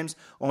 3 times,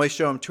 only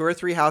show them 2 or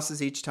 3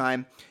 houses each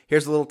time.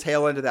 Here's a little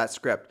tail end of that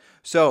script.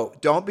 So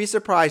don't be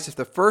surprised if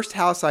the first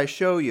house I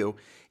show you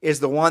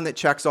is the one that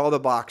checks all the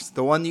boxes,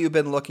 the one that you've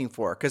been looking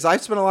for, because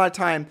I've spent a lot of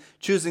time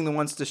choosing the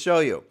ones to show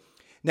you.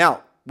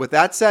 Now, with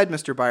that said,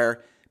 Mr.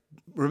 Buyer,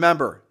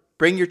 remember,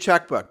 bring your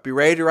checkbook. Be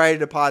ready to write a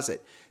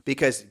deposit,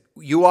 because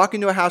you walk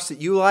into a house that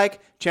you like,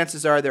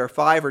 chances are there are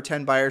 5 or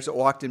 10 buyers that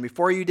walked in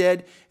before you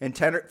did, and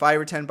 5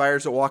 or 10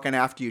 buyers that walk in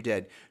after you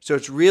did. So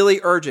it's really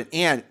urgent.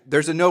 And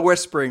there's a no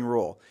whispering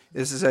rule.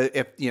 This is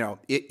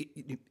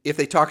if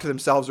they talk to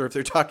themselves or if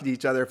they're talking to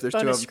each other, if there's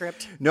Bonus 2 of them.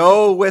 script.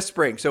 No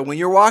whispering. So when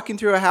you're walking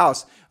through a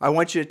house, I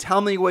want you to tell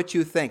me what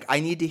you think.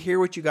 I need to hear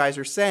what you guys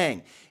are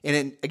saying.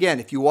 And again,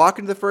 if you walk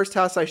into the first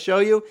house I show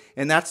you,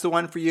 and that's the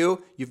one for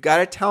you, you've got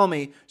to tell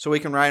me so we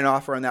can write an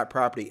offer on that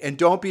property. And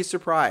don't be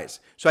surprised.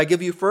 So I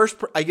give you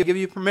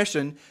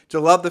permission to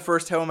love the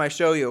first home I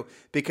show you,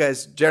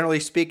 because generally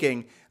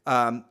speaking,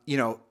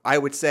 I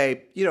would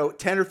say,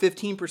 10 or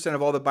 15%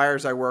 of all the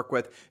buyers I work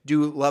with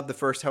do love the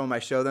first home I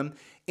show them.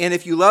 And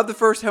if you love the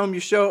first home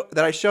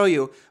that I show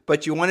you,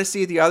 but you want to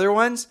see the other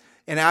ones,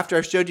 and after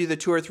I showed you the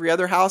 2 or 3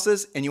 other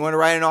houses and you want to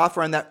write an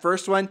offer on that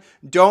first one,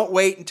 don't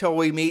wait until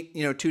we meet,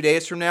 2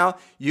 days from now.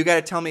 You got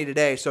to tell me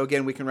today. So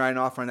again, we can write an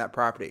offer on that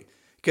property.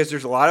 Because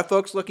there's a lot of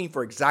folks looking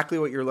for exactly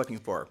what you're looking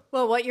for.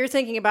 Well, what you're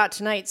thinking about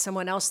tonight,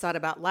 someone else thought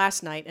about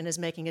last night and is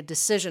making a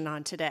decision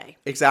on today.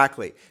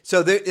 Exactly.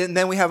 So and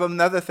then we have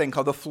another thing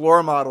called the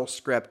floor model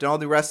script and all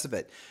the rest of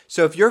it.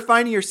 So if you're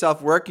finding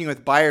yourself working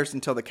with buyers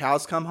until the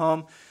cows come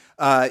home,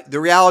 the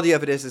reality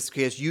of it is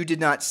because you did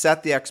not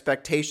set the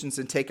expectations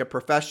and take a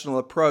professional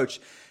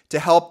approach to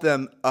help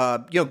them,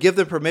 give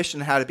them permission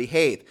how to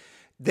behave.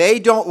 They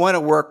don't want to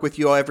work with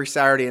you every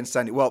Saturday and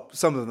Sunday. Well,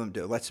 some of them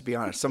do. Let's be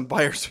honest. Some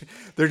buyers,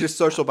 they're just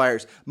social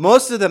buyers.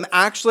 Most of them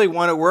actually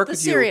want to work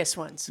with you. The serious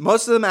ones.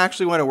 Most of them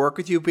actually want to work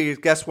with you because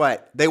guess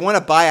what? They want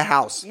to buy a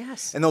house.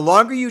 Yes. And the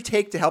longer you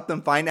take to help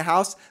them find a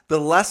house, the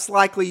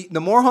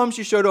more homes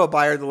you show to a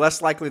buyer, the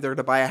less likely they're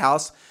to buy a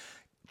house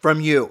from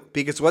you.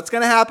 Because what's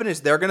going to happen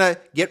is they're going to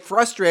get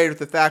frustrated with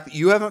the fact that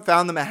you haven't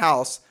found them a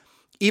house,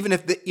 even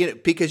if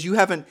because you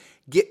haven't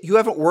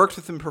worked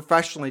with them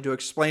professionally to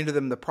explain to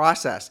them the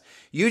process.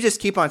 You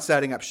just keep on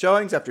setting up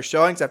showings after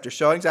showings after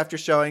showings after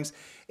showings,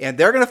 and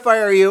they're going to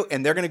fire you,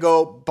 and they're going to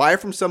go buy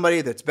from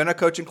somebody that's been a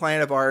coaching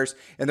client of ours,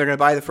 and they're going to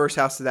buy the first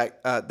house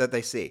that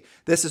they see.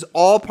 This is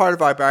all part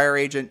of our buyer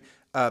agent.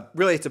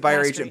 Really, it's a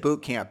buyer agent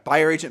boot camp,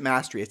 buyer agent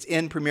mastery. It's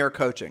in Premier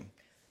Coaching.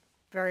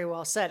 Very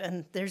well said.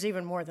 And there's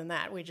even more than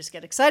that. We just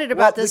get excited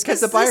about this because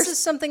this is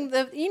something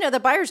that, the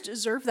buyers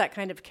deserve that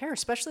kind of care,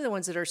 especially the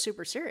ones that are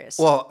super serious.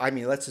 Well, I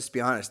mean, let's just be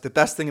honest. The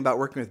best thing about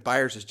working with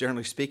buyers is,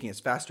 generally speaking, is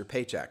faster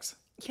paychecks.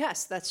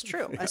 Yes, that's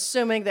true.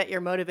 Assuming that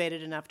you're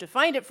motivated enough to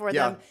find it for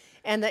them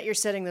and that you're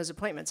setting those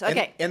appointments.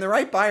 Okay. And the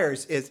right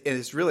buyers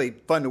is really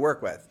fun to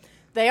work with.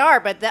 They are,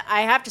 but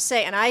I have to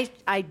say, and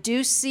I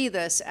do see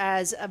this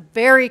as a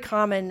very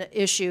common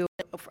issue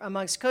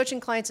amongst coaching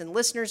clients and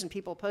listeners and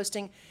people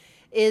posting,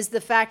 is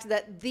the fact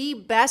that the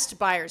best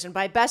buyers, and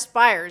by best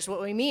buyers, what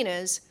we mean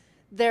is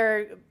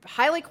they're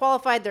highly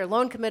qualified, they're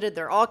loan committed,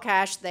 they're all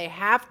cash, they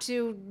have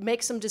to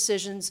make some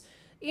decisions.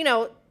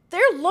 They're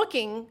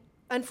looking,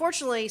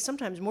 unfortunately,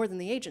 sometimes more than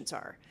the agents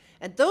are.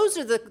 And those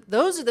are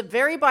the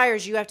very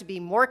buyers you have to be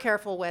more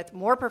careful with,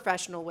 more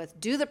professional with,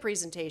 do the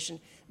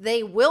presentation.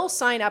 They will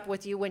sign up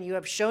with you when you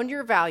have shown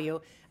your value,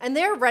 and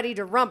they're ready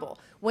to rumble.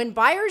 When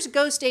buyers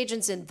ghost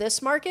agents in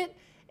this market,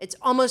 it's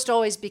almost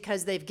always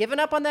because they've given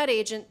up on that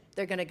agent.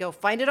 They're going to go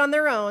find it on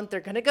their own. They're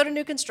going to go to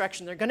new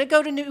construction. They're going to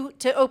go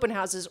to open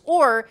houses,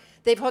 or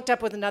they've hooked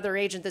up with another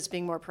agent that's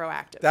being more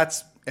proactive.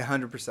 That's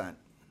 100%.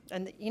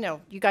 And,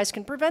 you guys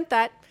can prevent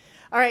that.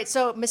 All right,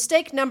 so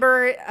mistake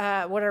number,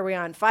 what are we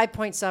on,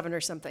 5.7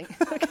 or something,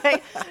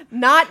 okay?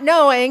 Not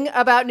knowing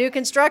about new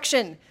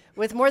construction.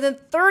 With more than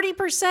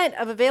 30%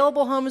 of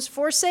available homes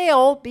for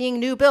sale being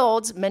new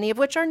builds, many of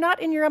which are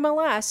not in your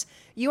MLS,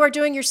 you are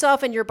doing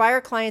yourself and your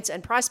buyer clients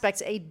and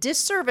prospects a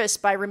disservice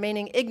by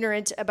remaining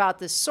ignorant about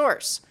this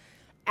source.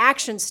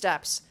 Action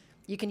steps.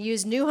 You can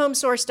use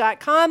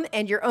newhomesource.com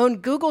and your own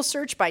Google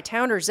search by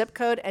town or zip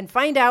code and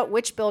find out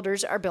which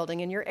builders are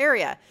building in your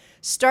area.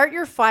 Start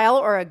your file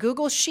or a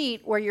Google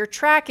sheet where you're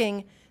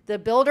tracking the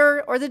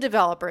builder or the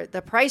developer,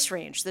 the price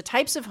range, the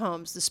types of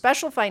homes, the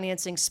special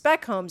financing,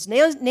 spec homes,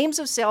 names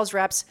of sales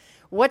reps,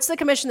 what's the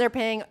commission they're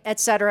paying, et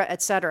cetera,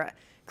 et cetera.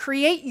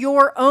 Create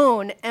your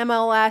own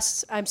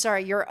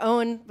your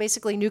own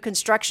basically new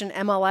construction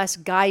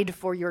MLS guide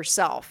for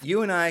yourself.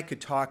 You and I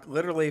could talk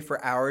literally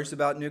for hours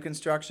about new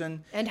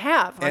construction. And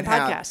have on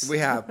podcasts. We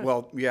have.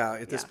 Well, yeah,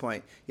 at this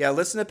point. Yeah,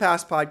 listen to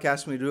past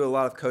podcasts when we do a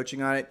lot of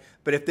coaching on it.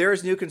 But if there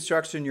is new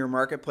construction in your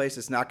marketplace,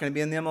 it's not going to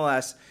be in the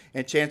MLS,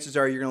 and chances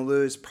are you're going to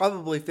lose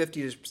probably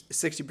 50 to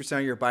 60%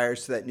 of your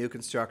buyers to that new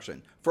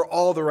construction for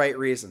all the right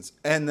reasons.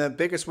 And the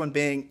biggest one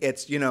being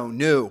it's,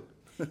 new.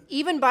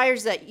 Even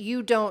buyers that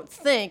you don't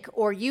think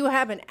or you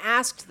haven't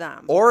asked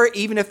them. Or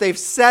even if they've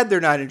said they're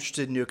not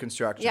interested in new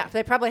construction. Yeah,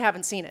 they probably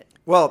haven't seen it.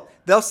 Well,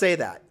 they'll say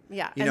that.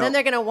 Yeah, then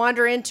they're going to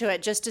wander into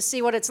it just to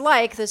see what it's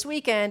like this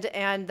weekend,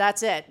 and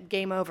that's it.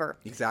 Game over.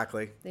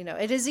 Exactly.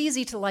 It is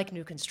easy to like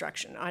new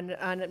construction on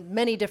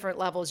many different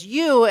levels.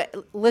 You,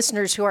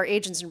 listeners who are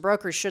agents and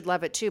brokers, should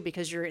love it too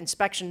because your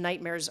inspection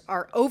nightmares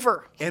are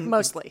over,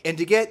 mostly. And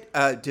to get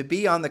to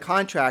be on the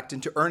contract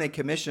and to earn a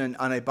commission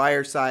on a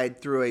buyer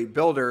side through a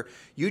builder,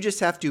 you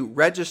just have to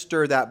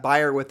register that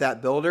buyer with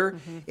that builder.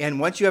 Mm-hmm. And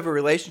once you have a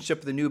relationship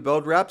with the new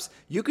build reps,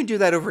 you can do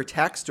that over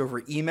text,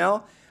 over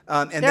email.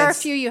 There are a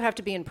few you have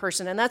to be in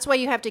person, and that's why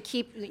you have to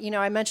keep,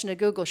 I mentioned a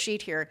Google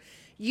Sheet here.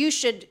 You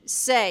should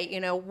say,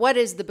 what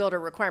is the builder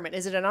requirement?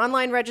 Is it an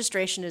online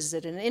registration? Is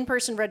it an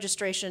in-person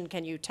registration?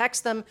 Can you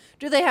text them?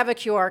 Do they have a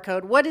QR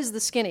code? What is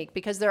the skinny?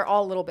 Because they're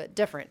all a little bit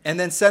different. And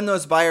then send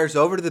those buyers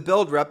over to the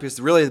build rep because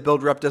really the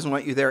build rep doesn't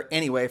want you there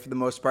anyway for the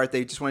most part.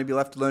 They just want to be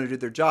left alone to do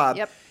their job.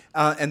 Yep.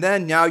 And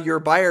then now your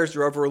buyers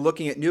are over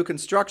looking at new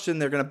construction.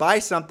 They're going to buy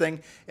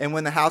something, and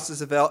when the house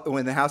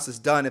is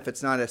done, if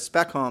it's not a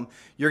spec home,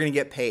 you're going to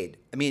get paid.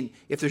 I mean,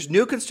 if there's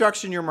new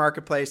construction in your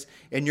marketplace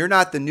and you're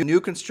not the new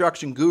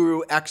construction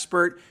guru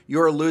expert,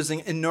 you're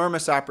losing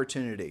enormous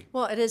opportunity.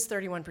 Well, it is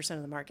 31%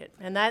 of the market,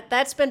 and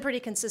that's been pretty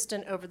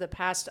consistent over the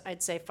past,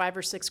 I'd say, 5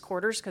 or 6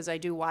 quarters because I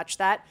do watch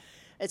that.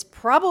 It's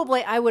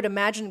probably, I would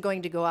imagine,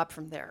 going to go up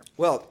from there.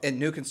 Well, in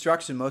new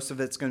construction, most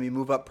of it's going to be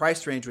move up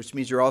price range, which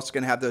means you're also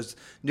going to have those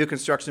new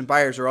construction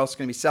buyers are also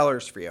going to be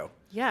sellers for you.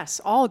 Yes,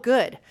 all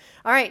good.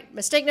 All right,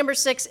 mistake number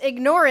 6,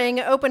 ignoring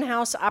open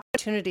house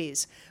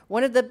opportunities.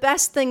 One of the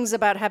best things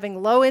about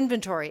having low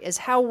inventory is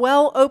how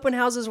well open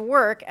houses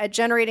work at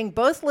generating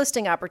both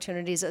listing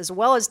opportunities as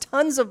well as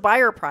tons of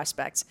buyer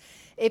prospects.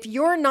 If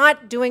you're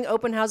not doing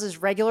open houses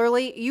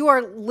regularly, you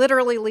are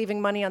literally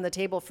leaving money on the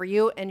table for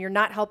you and you're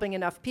not helping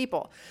enough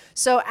people.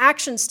 So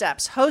action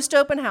steps: host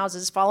open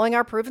houses following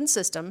our proven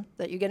system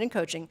that you get in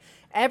coaching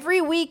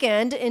every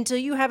weekend until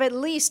you have at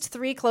least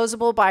 3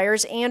 closable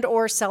buyers and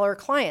or seller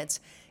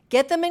clients.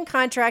 Get them in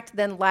contract,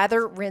 then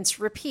lather, rinse,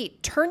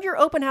 repeat. Turn your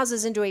open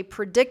houses into a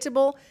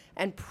predictable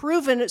and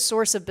proven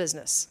source of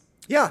business.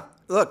 Yeah.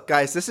 Look,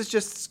 guys, this is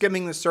just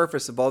skimming the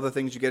surface of all the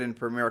things you get in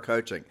Premier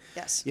Coaching.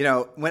 Yes.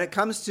 When it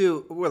comes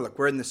to,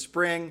 we're in the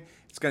spring.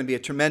 It's going to be a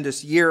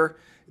tremendous year.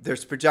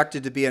 There's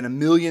projected to be 1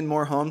 million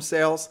more home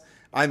sales.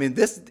 I mean,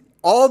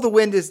 all the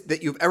wind is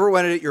that you've ever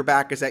wanted at your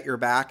back is at your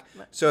back.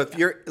 So if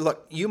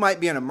you might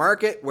be in a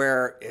market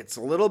where it's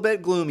a little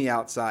bit gloomy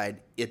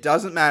outside. It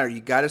doesn't matter. You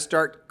got to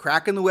start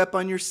cracking the whip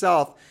on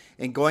yourself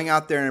and going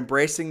out there and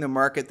embracing the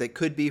market that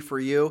could be for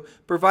you,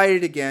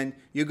 provided, again,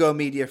 you go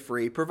media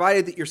free,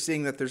 provided that you're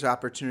seeing that there's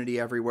opportunity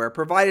everywhere,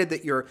 provided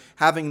that you're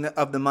having the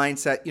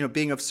mindset,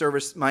 being of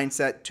service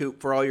mindset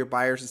for all your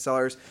buyers and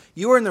sellers.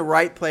 You are in the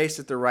right place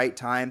at the right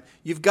time.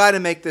 You've got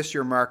to make this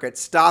your market.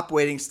 Stop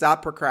waiting.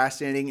 Stop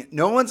procrastinating.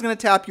 No one's going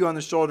to tap you on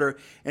the shoulder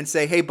and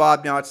say, hey,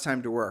 Bob, now it's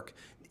time to work.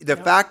 The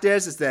fact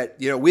is that,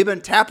 we've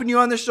been tapping you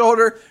on the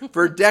shoulder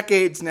for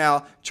decades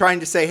now,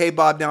 trying to say, hey,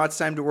 Bob, now it's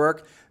time to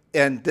work.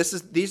 And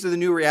these are the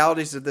new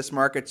realities of this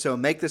market, so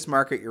make this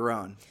market your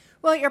own.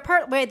 Well, you're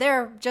part way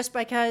there just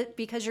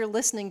because you're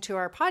listening to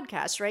our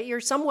podcast, right? You're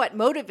somewhat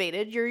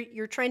motivated.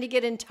 You're trying to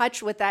get in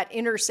touch with that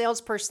inner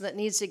salesperson that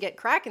needs to get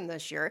cracking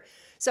this year.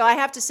 So I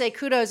have to say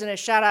kudos and a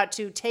shout out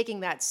to taking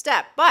that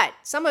step. But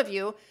some of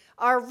you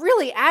are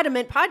really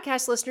adamant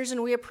podcast listeners,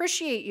 and we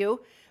appreciate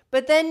you.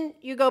 But then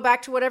you go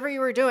back to whatever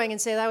you were doing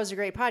and say, that was a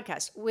great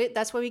podcast.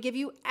 That's why we give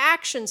you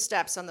action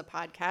steps on the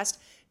podcast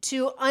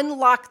to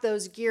unlock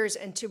those gears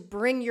and to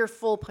bring your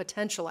full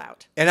potential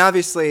out. And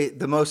obviously,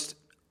 the most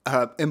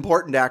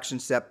important action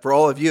step for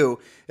all of you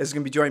is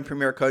going to be joining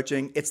Premier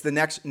Coaching. It's the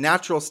next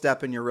natural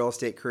step in your real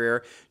estate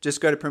career. Just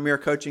go to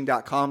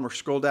premiercoaching.com or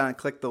scroll down and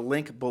click the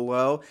link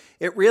below.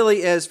 It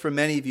really is, for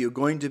many of you,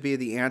 going to be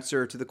the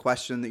answer to the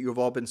question that you've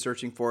all been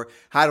searching for.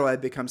 How do I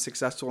become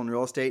successful in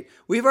real estate?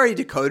 We've already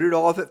decoded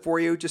all of it for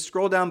you. Just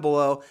scroll down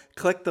below,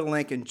 click the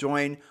link, and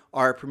join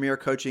our Premier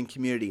Coaching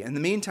community. In the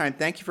meantime,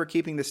 thank you for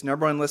keeping this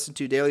 #1 listened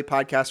to daily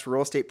podcast for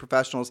real estate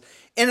professionals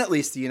in at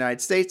least the United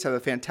States. Have a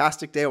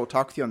fantastic day. We'll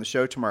talk with you on the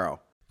show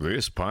tomorrow.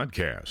 This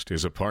podcast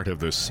is a part of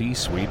the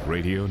C-Suite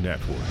Radio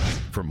Network.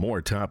 For more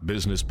top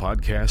business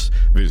podcasts,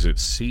 visit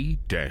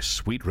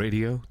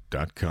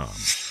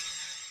c-suiteradio.com.